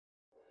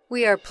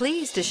We are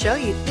pleased to show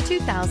you the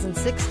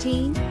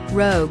 2016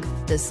 Rogue.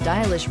 The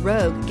stylish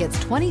Rogue gets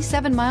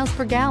 27 miles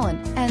per gallon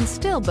and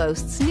still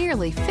boasts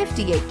nearly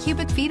 58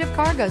 cubic feet of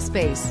cargo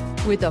space.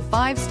 With a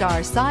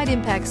 5-star side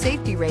impact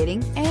safety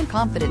rating and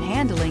confident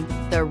handling,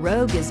 the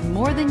Rogue is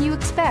more than you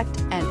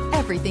expect and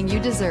everything you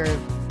deserve,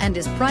 and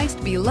is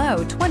priced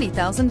below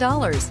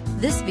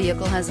 $20,000. This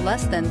vehicle has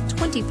less than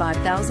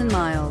 25,000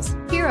 miles.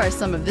 Here are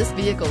some of this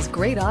vehicle's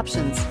great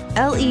options: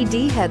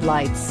 LED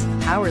headlights,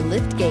 power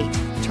liftgate,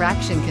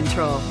 traction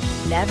control,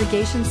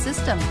 navigation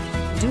system,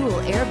 dual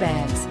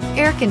airbags,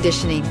 air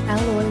conditioning,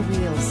 alloy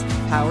wheels,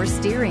 power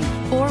steering,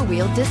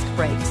 4-wheel disc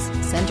brakes,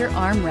 center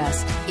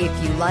armrest. If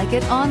you like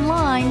it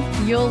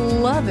online, you'll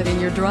love it in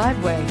your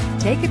driveway.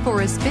 Take it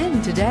for a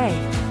spin today.